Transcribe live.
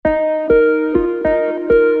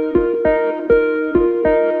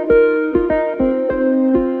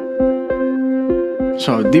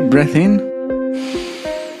So deep breath in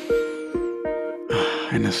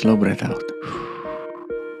and a slow breath out.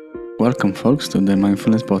 Welcome, folks, to the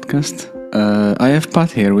Mindfulness podcast. I have Pat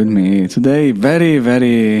here with me today, very,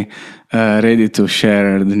 very ready to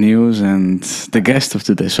share the news and the guest of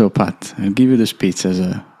today. So, Pat, I'll give you the speech as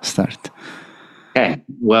a start. Okay,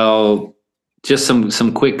 well, just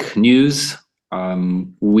some quick news.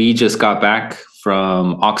 We just got back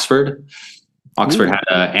from Oxford. Oxford had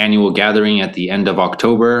an annual gathering at the end of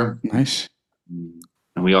October. Nice.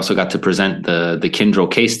 And we also got to present the Kyndryl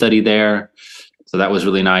case study there. So that was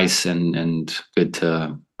really nice and good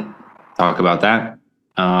to talk about that.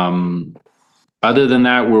 Other than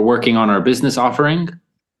that, we're working on our business offering.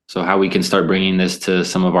 So how we can start bringing this to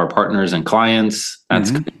some of our partners and clients.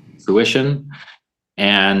 That's fruition.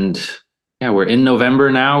 And yeah, we're in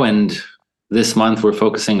November now. And this month we're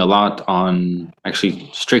focusing a lot on, actually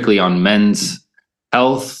strictly on men's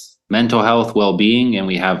health, mental health, well-being. And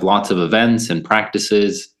we have lots of events and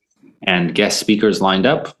practices and guest speakers lined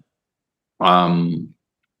up,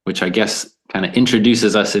 which I guess kind of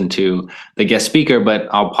introduces us into the guest speaker. But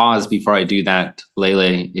I'll pause before I do that.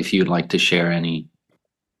 Lele, if you'd like to share any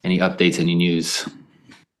updates, any news.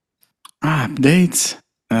 Updates.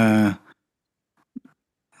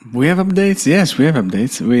 We have updates. Yes, we have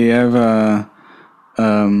updates. We have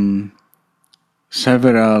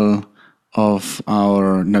several of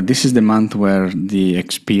our. Now, this is the month where the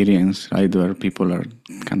experience, right, where people are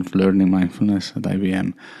kind of learning mindfulness at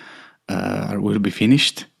IBM, will be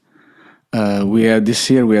finished. We had this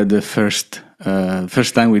year. We had the first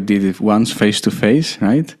time we did it once face to face,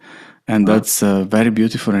 right, and that's a very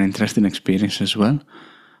beautiful and interesting experience as well.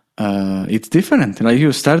 It's different. Like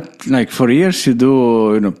you start, like for years you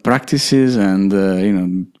do, practices and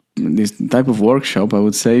this type of workshop. I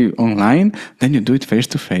would say online. Then you do it face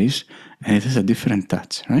to face, and it has a different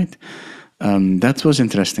touch, right? That was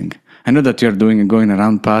interesting. I know that you're going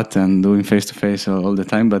around, Pat, and doing face to face all the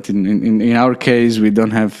time, but in our case, we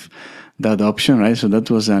don't have that option, right? So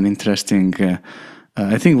that was an interesting.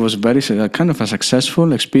 I think it was very kind of a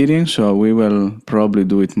successful experience. So we will probably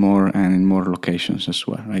do it more and in more locations as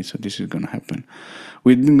well, right? So this is going to happen.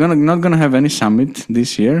 We're not gonna have any summit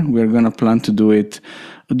this year. We're gonna plan to do it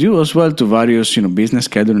due as well to various business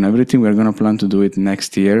schedule and everything. We're gonna plan to do it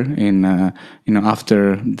next year in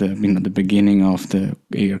after the beginning of the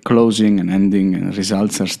year closing and ending and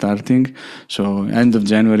results are starting. So end of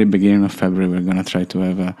January, beginning of February, we're gonna try to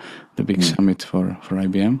have the big summit for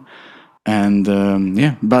IBM. And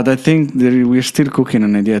but I think we're still cooking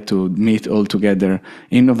an idea to meet all together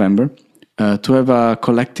in November to have a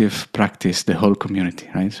collective practice, the whole community,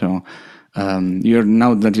 right? So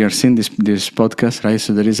now that you're seeing this podcast, right?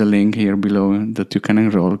 So there is a link here below that you can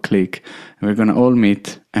enroll, click, and we're gonna all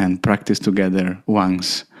meet and practice together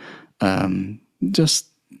once, just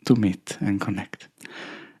to meet and connect.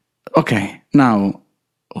 Okay, now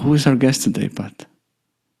who is our guest today, Pat?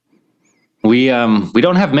 We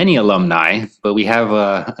don't have many alumni, but we have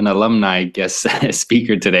an alumni guest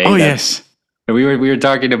speaker today. Oh, yes. We were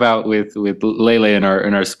talking about with Lele and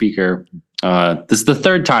our speaker. This is the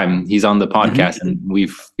third time he's on the podcast, and we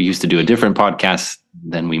used to do a different podcast.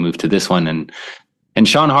 Then we moved to this one, and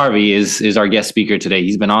Sean Harvey is our guest speaker today.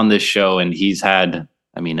 He's been on this show, and he's had,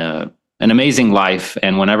 an amazing life.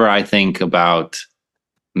 And whenever I think about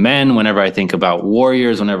men, whenever I think about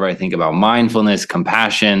warriors, whenever I think about mindfulness,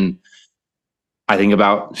 compassion, I think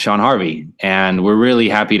about Sean Harvey, and we're really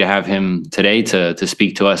happy to have him today to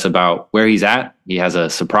speak to us about where he's at. He has a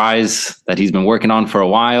surprise that he's been working on for a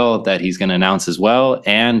while that he's going to announce as well.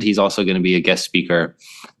 And he's also going to be a guest speaker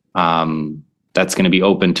that's going to be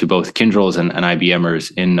open to both Kyndryls and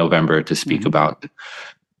IBMers in November to speak about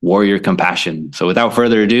warrior compassion. So without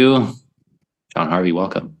further ado, Sean Harvey,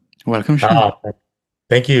 welcome. Welcome, Sean.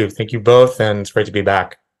 Thank you. Thank you both. And it's great to be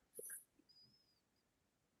back.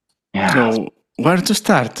 Yeah. So where to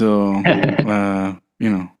start?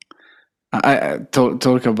 I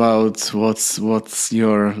talk about what's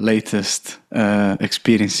your latest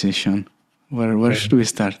experience, Sean. Where should we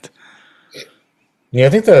start? Yeah, I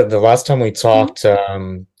think the last time we talked,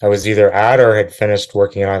 I was either at or had finished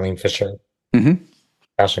working at Eileen Fisher,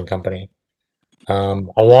 fashion company.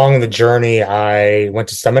 Along the journey, I went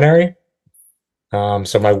to seminary.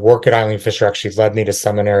 So my work at Eileen Fisher actually led me to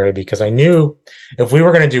seminary because I knew if we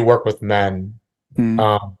were going to do work with men, it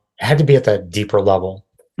had to be at that deeper level.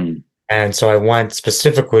 And so I went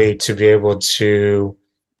specifically to be able to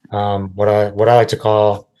what I like to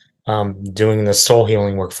call doing the soul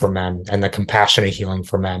healing work for men and the compassionate healing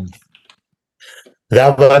for men.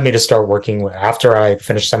 That led me to start working after I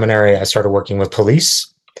finished seminary. I started working with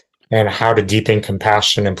police and how to deepen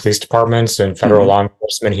compassion in police departments and federal law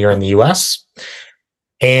enforcement here in the US.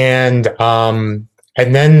 And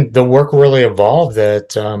then the work really evolved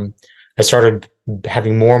that I started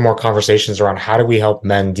having more and more conversations around how do we help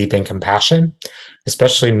men deepen compassion,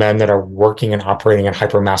 especially men that are working and operating in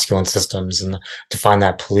hyper-masculine systems, and to find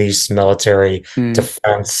that police, military,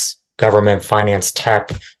 defense, government, finance, tech,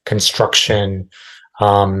 construction,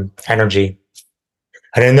 energy.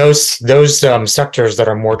 And in those sectors that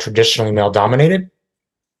are more traditionally male-dominated,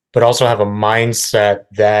 but also have a mindset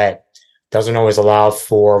that doesn't always allow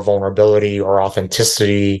for vulnerability or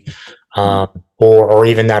authenticity, or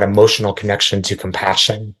even that emotional connection to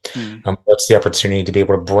compassion. What's the opportunity to be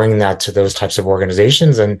able to bring that to those types of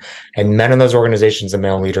organizations and men in those organizations and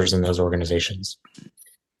male leaders in those organizations?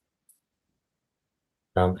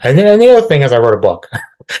 And the other thing is I wrote a book.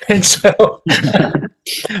 And so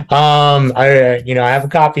I have a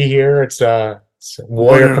copy here. It's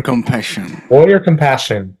Warrior Compassion. Warrior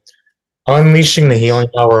Compassion, Unleashing the Healing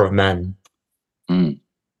Power of Men.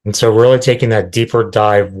 And so really taking that deeper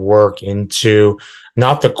dive work into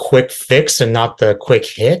not the quick fix and not the quick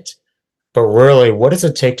hit, but really what does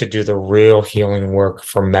it take to do the real healing work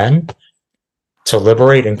for men to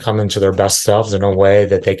liberate and come into their best selves in a way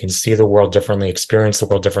that they can see the world differently, experience the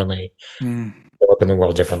world differently, look in the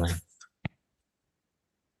world differently.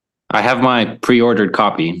 I have my pre-ordered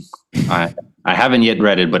copy. I haven't yet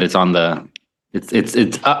read it, but it's on the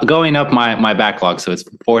it's going up my backlog, so it's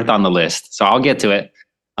fourth on the list. So I'll get to it.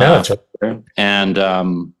 And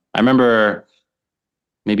I remember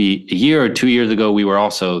maybe a year or 2 years ago, we were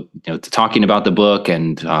also talking about the book,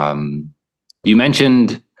 and you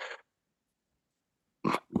mentioned,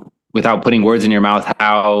 without putting words in your mouth,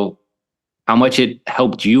 how much it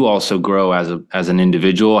helped you also grow as an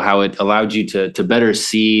individual, how it allowed you to better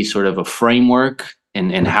see sort of a framework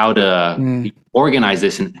and how to organize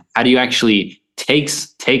this, and how do you actually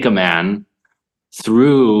take a man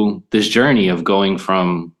through this journey of going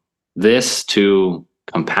from this to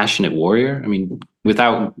compassionate warrior. I mean,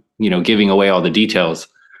 without giving away all the details,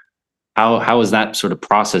 how is that sort of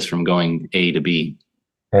process from going A to B?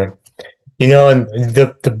 Right. And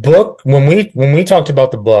the book, when we talked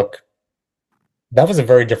about the book, that was a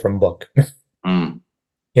very different book.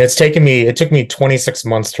 It took me 26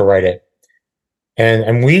 months to write it.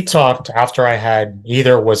 And we talked after I had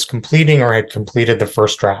either was completing or had completed the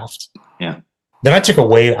first draft. Yeah. Then I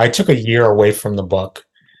took a year away from the book.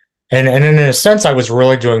 And in a sense, I was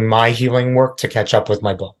really doing my healing work to catch up with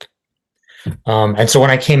my book. And so when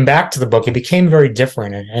I came back to the book, it became very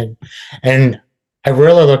different. And I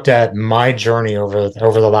really looked at my journey over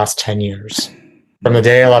the last 10 years, from the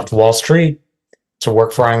day I left Wall Street to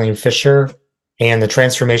work for Eileen Fisher, and the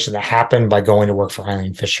transformation that happened by going to work for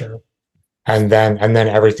Eileen Fisher, and then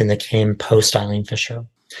everything that came post Eileen Fisher.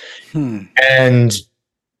 And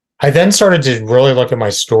I then started to really look at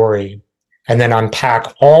my story and then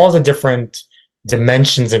unpack all the different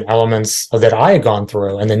dimensions and elements that I had gone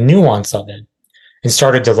through and the nuance of it, and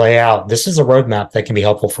started to lay out, this is a roadmap that can be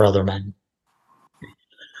helpful for other men.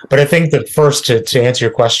 But I think that first, to answer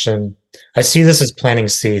your question, I see this as planting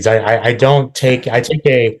seeds. I take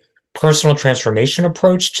a personal transformation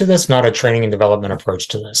approach to this, not a training and development approach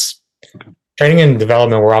to this. Okay. Training and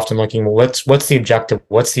development, we're often looking, well, what's the objective?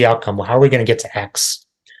 What's the outcome? Well, how are we going to get to X?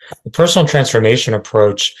 The personal transformation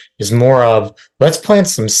approach is more of, let's plant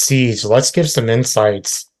some seeds, let's give some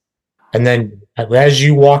insights, and then as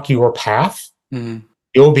you walk your path,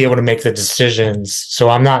 you'll be able to make the decisions. So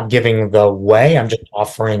I'm not giving the way, I'm just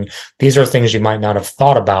offering, these are things you might not have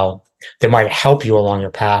thought about that might help you along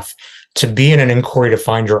your path to be in an inquiry to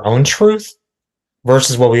find your own truth,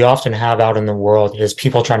 versus what we often have out in the world is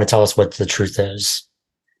people trying to tell us what the truth is.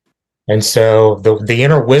 And so the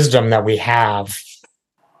inner wisdom that we have,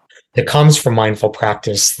 it comes from mindful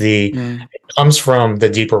practice. It comes from the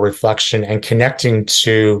deeper reflection and connecting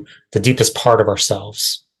to the deepest part of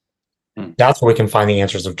ourselves. That's where we can find the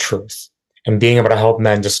answers of truth, and being able to help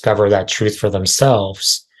men discover that truth for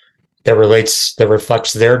themselves that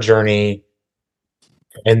reflects their journey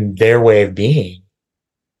and their way of being.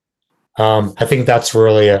 I think that's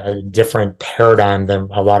really a different paradigm than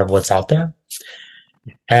a lot of what's out there.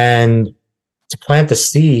 And to plant the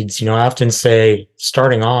seeds, I often say,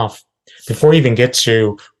 starting off, before you even get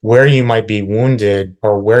to where you might be wounded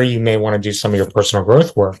or where you may want to do some of your personal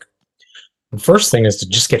growth work, the first thing is to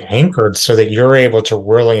just get anchored so that you're able to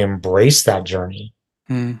really embrace that journey.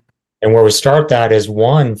 And where we start that is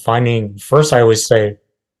first, I always say,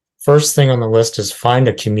 first thing on the list is find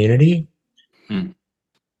a community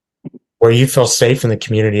where you feel safe in the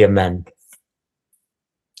community of men.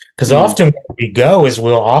 Because often where we go is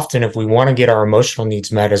we'll often, if we want to get our emotional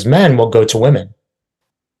needs met as men, we'll go to women.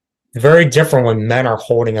 Very different when men are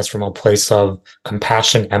holding us from a place of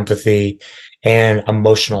compassion, empathy, and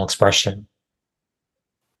emotional expression,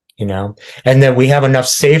 you know, and that we have enough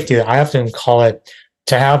safety that I often call it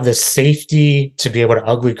to have the safety to be able to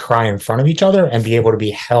ugly cry in front of each other and be able to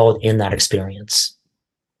be held in that experience.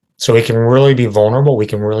 So we can really be vulnerable, we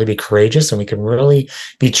can really be courageous, and we can really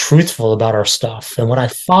be truthful about our stuff. And what I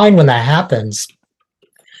find when that happens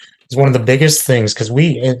is one of the biggest things, because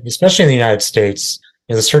we, especially in the United States,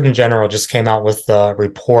 the Surgeon General just came out with a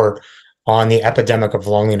report on the epidemic of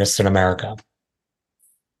loneliness in America.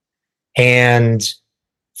 And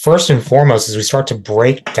first and foremost, as we start to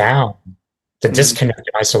break down the disconnect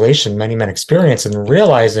and isolation many men experience, and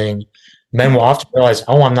realizing men will often realize,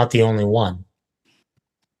 oh, I'm not the only one.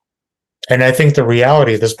 And I think the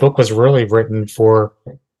reality, this book was really written for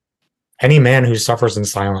any man who suffers in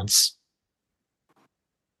silence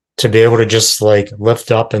to be able to just like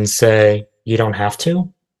lift up and say, you don't have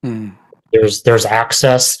to. There's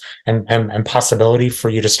access and possibility for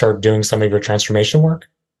you to start doing some of your transformation work.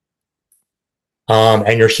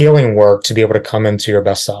 And your healing work to be able to come into your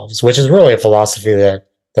best selves, which is really a philosophy that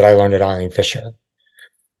I learned at Eileen Fisher.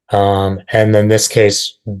 And in this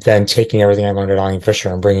case, then taking everything I learned at Eileen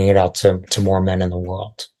Fisher and bringing it out to more men in the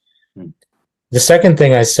world. The second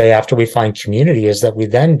thing I say after we find community is that we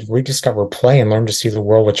then rediscover play and learn to see the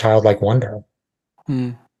world with childlike wonder.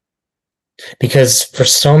 Because for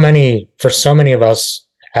so many of us,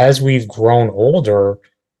 as we've grown older,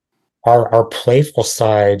 our playful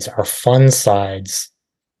sides, our fun sides,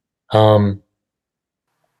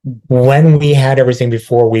 when we had everything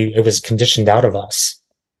before it was conditioned out of us.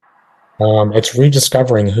 It's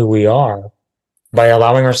rediscovering who we are by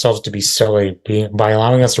allowing ourselves to be silly, by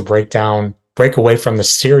allowing us to break away from the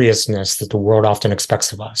seriousness that the world often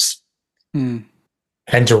expects of us. And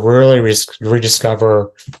to really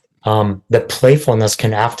rediscover that playfulness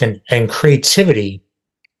can often, and creativity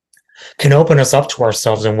can open us up to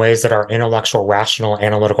ourselves in ways that our intellectual, rational,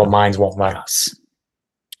 analytical minds won't let us,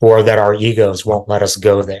 or that our egos won't let us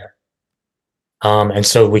go there. And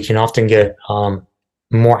so we can often get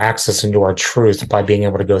more access into our truth by being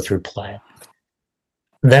able to go through play.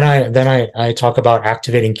 Then I talk about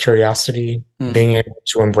activating curiosity, being able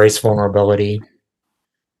to embrace vulnerability,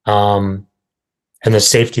 and the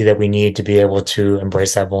safety that we need to be able to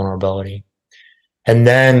embrace that vulnerability. And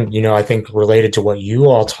then, I think related to what you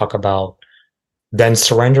all talk about, then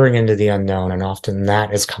surrendering into the unknown. And often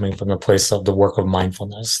that is coming from the place of the work of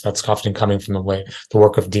mindfulness. That's often coming from the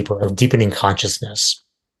work of deepening consciousness.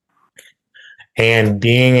 And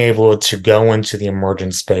being able to go into the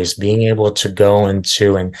emergent space, being able to go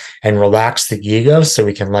into and relax the ego so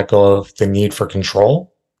we can let go of the need for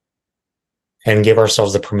control and give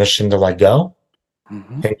ourselves the permission to let go.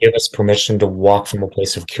 And give us permission to walk from a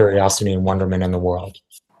place of curiosity and wonderment in the world.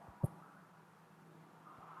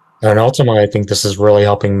 And ultimately, I think this is really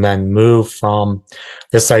helping men move from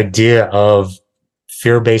this idea of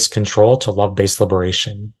fear-based control to love-based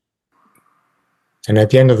liberation. And at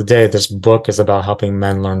the end of the day, this book is about helping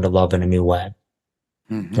men learn to love in a new way.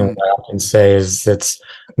 And what I often say is it's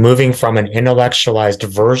moving from an intellectualized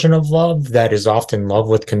version of love that is often love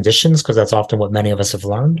with conditions, because that's often what many of us have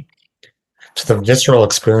learned, to the visceral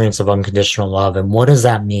experience of unconditional love. And what does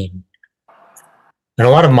that mean? And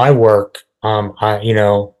a lot of my work,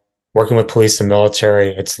 working with police and military,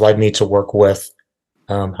 it's led me to work with,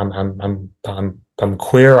 I'm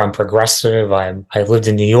queer, I'm progressive, I lived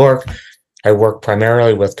in New York. I work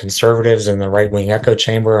primarily with conservatives in the right-wing echo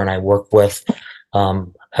chamber, and I've worked with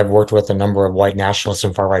a number of white nationalists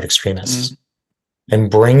and far-right extremists. And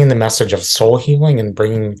bringing the message of soul healing and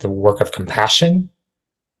bringing the work of compassion.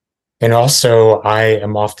 And also, I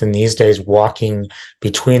am often these days walking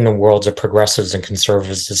between the worlds of progressives and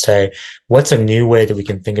conservatives to say, what's a new way that we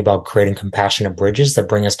can think about creating compassionate bridges that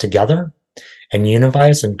bring us together and unify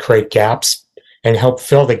us and create gaps and help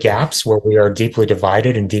fill the gaps where we are deeply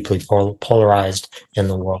divided and deeply polarized in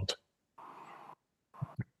the world.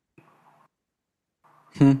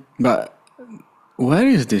 But where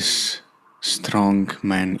is this strong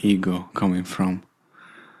man ego coming from?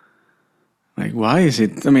 Like, why is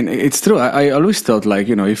it? I mean, it's true. I always thought,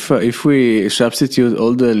 if we substitute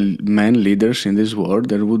all the men leaders in this world,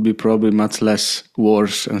 there would be probably much less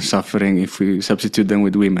wars and suffering if we substitute them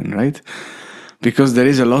with women, right? Because there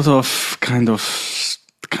is a lot of kind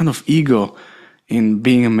of ego in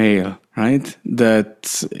being a male, right?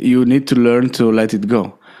 That you need to learn to let it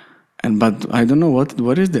go. But I don't know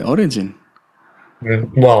what is the origin.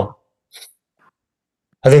 Well,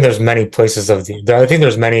 I think there's many places I think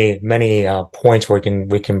there's many points where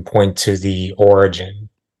we can point to the origin.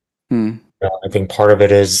 I think part of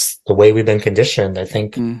it is the way we've been conditioned. I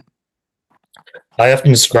think I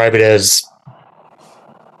often describe it as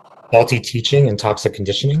faulty teaching and toxic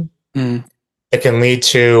conditioning. It can lead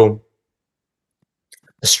to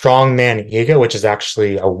a strong man ego, which is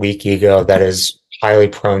actually a weak ego that is highly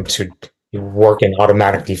prone to work in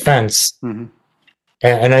automatic defense.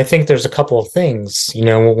 And I think there's a couple of things,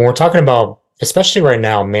 when we're talking about, especially right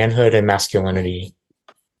now, manhood and masculinity,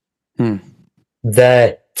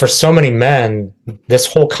 that for so many men, this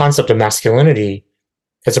whole concept of masculinity,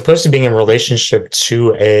 as opposed to being in relationship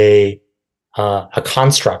to a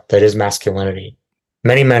construct that is masculinity,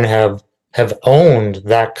 many men have owned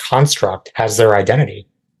that construct as their identity.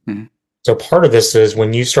 So part of this is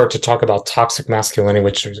when you start to talk about toxic masculinity,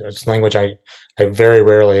 which is language I very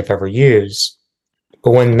rarely, if ever, use.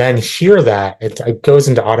 But when men hear that, it goes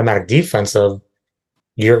into automatic defense of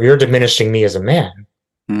you're diminishing me as a man.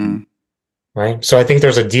 Right? So I think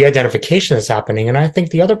there's a de-identification that's happening. And I think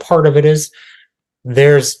the other part of it is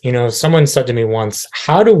someone said to me once,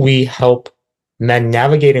 how do we help men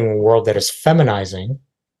navigating a world that is feminizing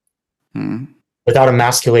without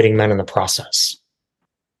emasculating men in the process?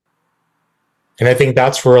 And I think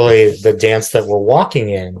that's really the dance that we're walking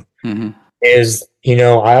in is,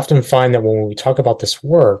 I often find that when we talk about this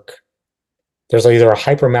work, there's either a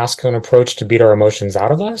hyper masculine approach to beat our emotions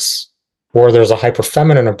out of us, or there's a hyper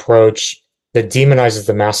feminine approach that demonizes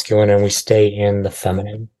the masculine and we stay in the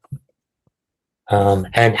feminine.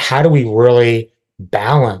 And how do we really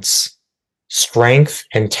balance strength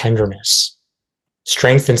and tenderness,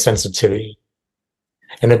 strength and sensitivity?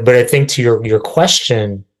 But I think to your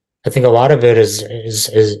question, I think a lot of it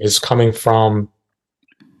is coming from,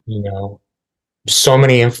 so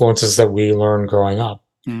many influences that we learn growing up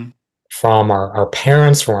from our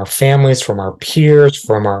parents, from our families, from our peers,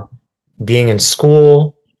 from our being in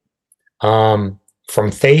school, from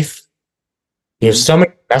faith. So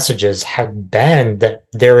many messages have been that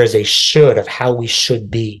there is a should of how we should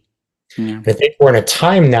be. And I think we're in a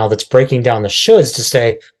time now that's breaking down the shoulds to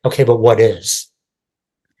say, okay, but what is?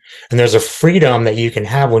 And there's a freedom that you can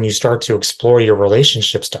have when you start to explore your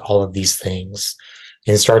relationships to all of these things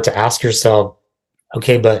and start to ask yourself,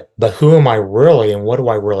 okay, but who am I really, and what do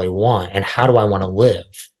I really want, and how do I want to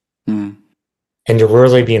live? And to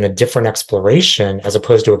really be in a different exploration as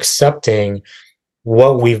opposed to accepting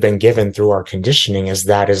what we've been given through our conditioning as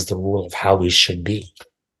that is the rule of how we should be.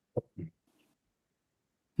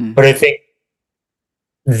 But I think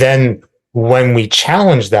then when we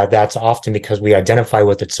challenge that, that's often because we identify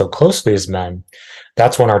with it so closely as men.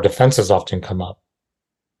 That's when our defenses often come up.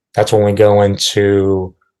 That's when we go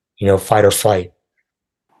into, fight or flight.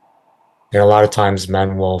 And a lot of times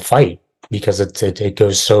men will fight because it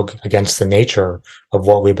goes so against the nature of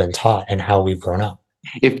what we've been taught and how we've grown up.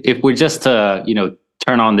 If we're just to,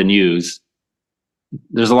 turn on the news,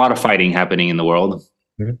 there's a lot of fighting happening in the world.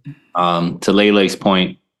 To Lele's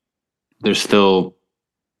point, there's still,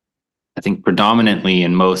 I think, predominantly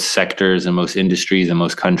in most sectors and most industries and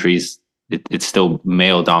most countries, it's still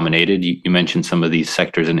male dominated. You mentioned some of these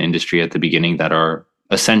sectors in industry at the beginning that are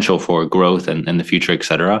essential for growth and the future, et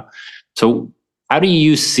cetera. So how do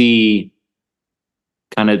you see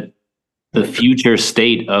kind of the future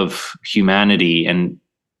state of humanity, and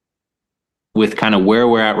with kind of where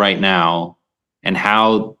we're at right now, and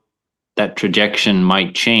how that trajectory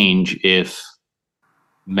might change if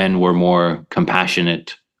men were more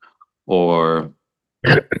compassionate, or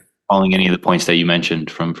following any of the points that you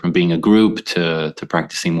mentioned, from being a group to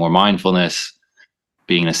practicing more mindfulness,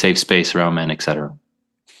 being in a safe space around men, etc.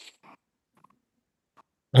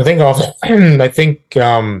 I think I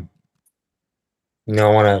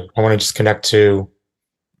want to just connect to,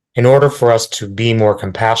 in order for us to be more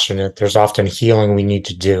compassionate, there's often healing we need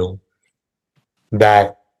to do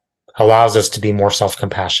that allows us to be more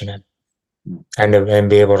self-compassionate and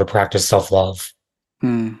be able to practice self-love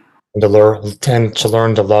and to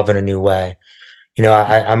learn to love in a new way.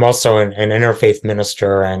 I'm also an interfaith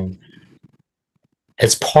minister, and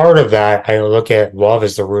as part of that, I look at love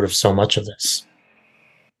as the root of so much of this.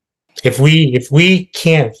 If we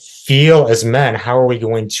can't feel as men, how are we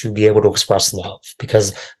going to be able to express love?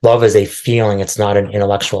 Because love is a feeling, it's not an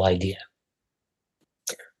intellectual idea.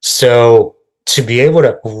 So to be able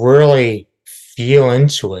to really feel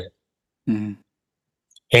into it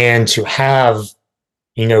and to have,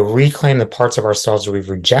 reclaim the parts of ourselves that we've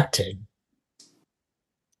rejected,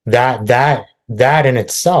 that in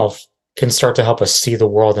itself can start to help us see the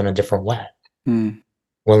world in a different way.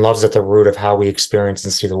 When love's at the root of how we experience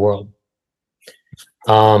and see the world.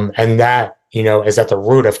 And that is at the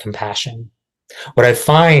root of compassion. What I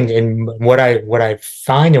find and what I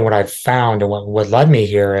find and what I've found and what led me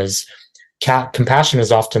here is compassion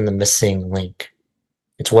is often the missing link.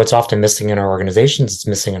 It's what's often missing in our organizations. It's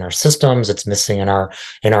missing in our systems. It's missing in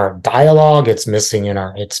our dialogue. It's missing in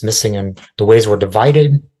the ways we're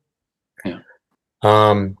divided. Yeah.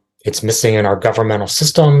 It's missing in our governmental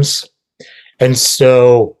systems. And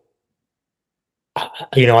so,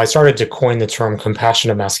 I started to coin the term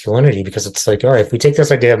compassionate masculinity, because it's like, all right, if we take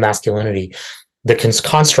this idea of masculinity, the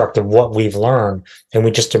construct of what we've learned, and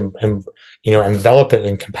we just envelop it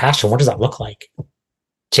in compassion, what does that look like?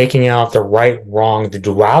 Taking out the right, wrong, the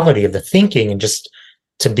duality of the thinking, and just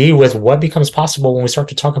to be with what becomes possible when we start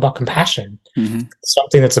to talk about compassion. Mm-hmm.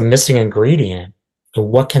 Something that's a missing ingredient. And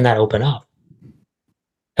what can that open up?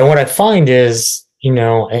 And what I find is,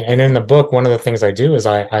 and in the book, one of the things I do is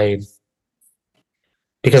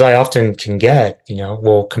because I often can get,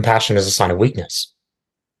 well, compassion is a sign of weakness.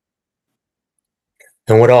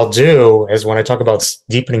 And what I'll do is, when I talk about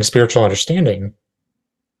deepening spiritual understanding,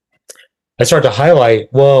 I start to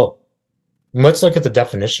highlight, well, let's look at the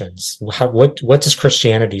definitions. What does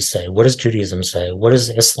Christianity say? What does Judaism say? What does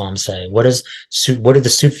Islam say? What did the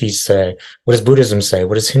Sufis say? What does Buddhism say?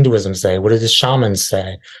 What does Hinduism say? What do the shamans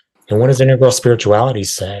say? And what does integral spirituality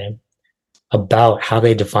say about how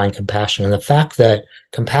they define compassion? And the fact that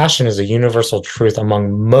compassion is a universal truth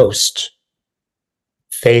among most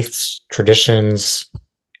faiths, traditions,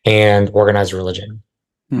 and organized religion.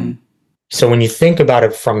 Mm. So when you think about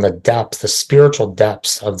it from the spiritual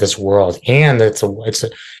depths of this world, and it's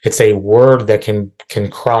a word that can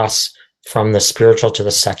cross from the spiritual to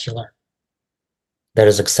the secular, that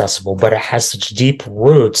is accessible, but it has such deep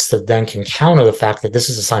roots that then can counter the fact that this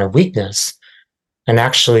is a sign of weakness. And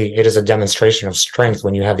actually, it is a demonstration of strength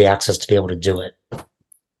when you have the access to be able to do it.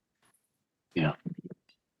 Yeah.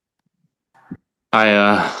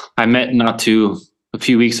 I met a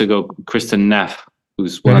few weeks ago, Kristen Neff,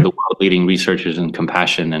 who's one of the world leading researchers in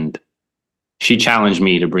compassion, and she challenged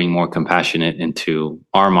me to bring more compassion into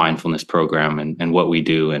our mindfulness program and what we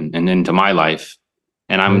do and into my life.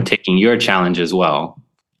 And I'm taking your challenge as well.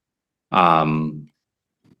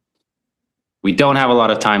 We don't have a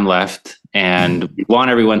lot of time left, and we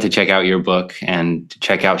want everyone to check out your book and to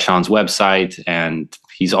check out Sean's website. And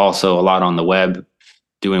he's also a lot on the web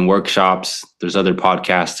doing workshops. There's other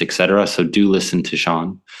podcasts, etc. So do listen to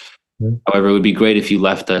Sean. However, it would be great if you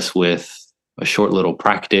left us with a short little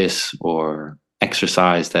practice or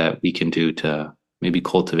exercise that we can do to maybe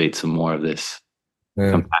cultivate some more of this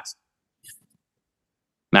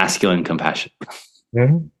masculine compassion.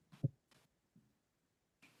 Mm-hmm.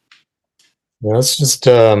 Well, let's just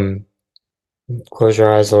close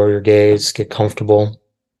your eyes, lower your gaze, get comfortable.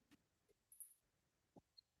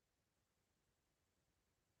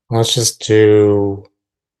 Let's just do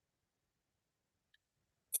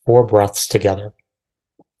 4 breaths together.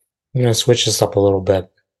 I'm going to switch this up a little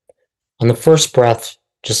bit. On the first breath,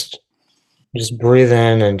 just breathe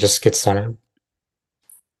in and just get centered.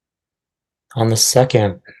 On the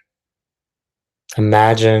second,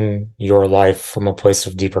 imagine your life from a place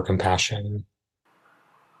of deeper compassion.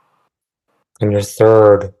 And your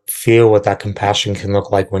third, feel what that compassion can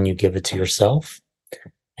look like when you give it to yourself.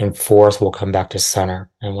 And fourth, we'll come back to center,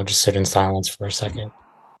 and we'll just sit in silence for a second.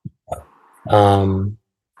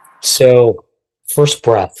 So first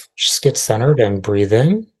breath, just get centered and breathe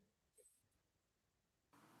in.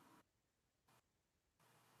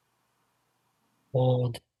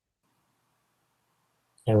 Hold.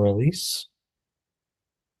 And release.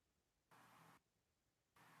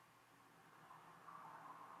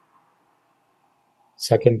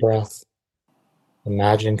 Second breath,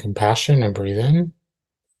 imagine compassion and breathe in.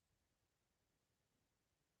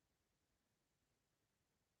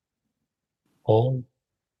 Hold.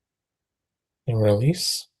 And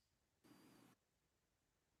release.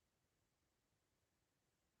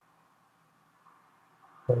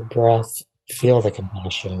 Third breath, feel the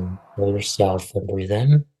compassion for yourself and breathe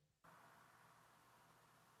in.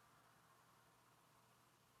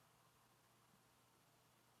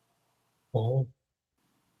 Hold.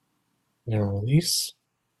 And release.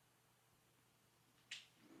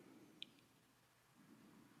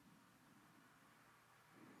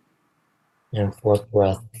 And fourth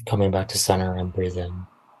breath, coming back to center and breathe in.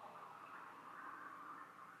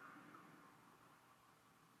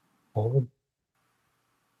 Hold.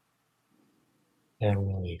 And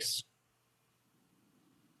release.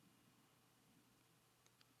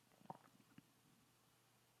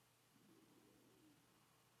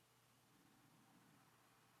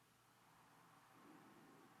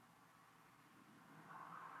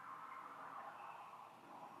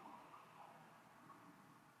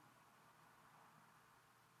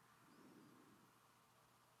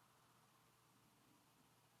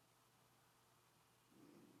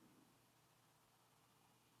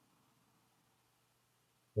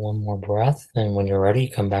 One more breath, and when you're ready,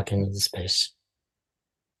 come back into the space.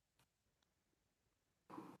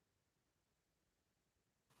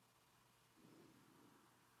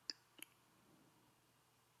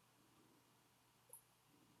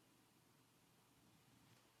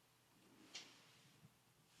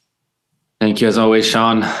 Thank you as always,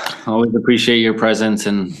 Sean. Always appreciate your presence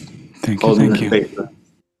and holding the space.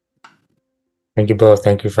 Thank you both.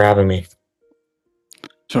 Thank you for having me.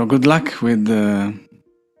 So good luck with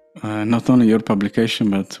not only your publication,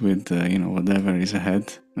 but with whatever is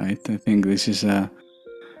ahead. Right? I think this is an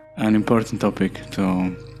important topic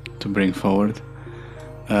to bring forward.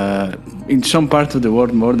 In some parts of the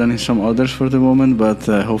world more than in some others for the moment, but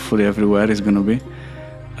hopefully everywhere is going to be.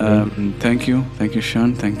 Thank you,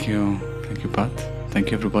 Sean. Thank you, Pat. Thank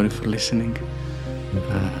you everybody for listening.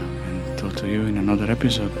 And talk to you in another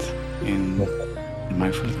episode in the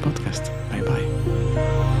Mindfulness podcast.